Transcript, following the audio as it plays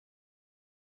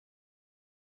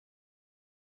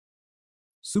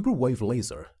SUPERWAVE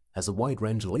Laser has a wide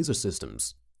range of laser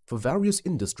systems for various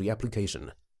industry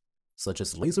applications, such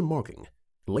as laser marking,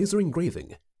 laser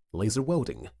engraving, laser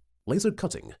welding, laser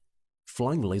cutting,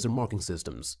 flying laser marking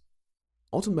systems,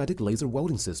 automatic laser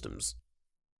welding systems.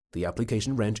 The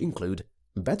application range include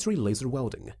battery laser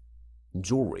welding,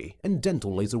 jewelry and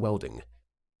dental laser welding,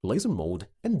 laser mold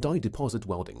and die deposit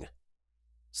welding,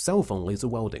 cell phone laser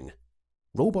welding,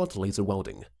 robot laser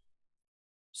welding.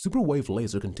 SUPERWAVE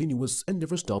Laser continues and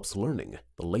never stops learning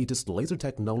the latest laser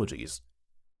technologies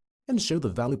and share the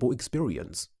valuable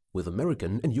experience with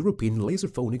American and European laser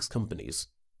phonics companies,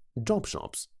 job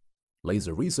shops,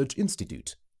 Laser Research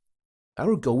Institute.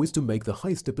 Our goal is to make the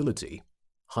high stability,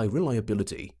 high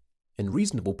reliability, and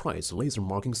reasonable price laser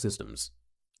marking systems,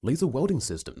 laser welding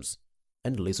systems,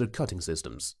 and laser cutting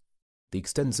systems. The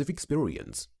extensive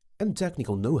experience and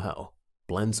technical know-how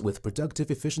blends with productive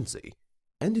efficiency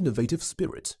and innovative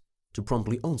spirit to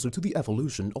promptly answer to the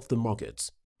evolution of the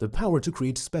markets. The power to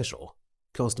create special,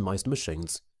 customized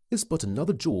machines is but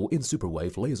another jewel in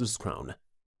SUPERWAVE Laser's crown,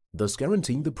 thus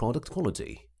guaranteeing the product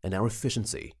quality and our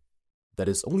efficiency. That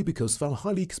is only because of our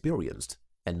highly experienced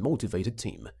and motivated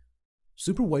team.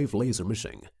 SUPERWAVE Laser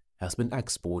machine has been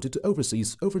exported to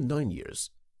overseas over 9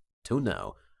 years. Till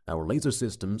now, our laser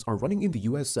systems are running in the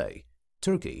USA,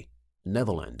 Turkey,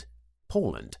 Netherlands,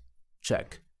 Poland,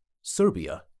 Czech,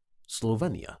 Serbia,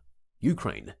 Slovenia,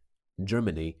 Ukraine,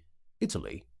 Germany,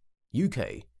 Italy,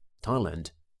 UK,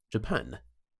 Thailand, Japan,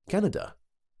 Canada,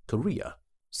 Korea,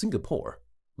 Singapore,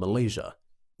 Malaysia,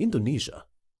 Indonesia,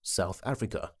 South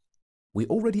Africa. We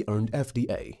already earned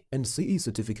FDA and CE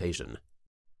certification.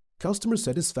 Customer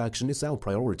satisfaction is our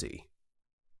priority.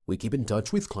 We keep in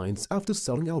touch with clients after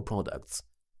selling our products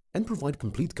and provide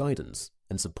complete guidance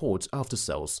and support after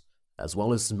sales, as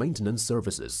well as maintenance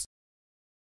services.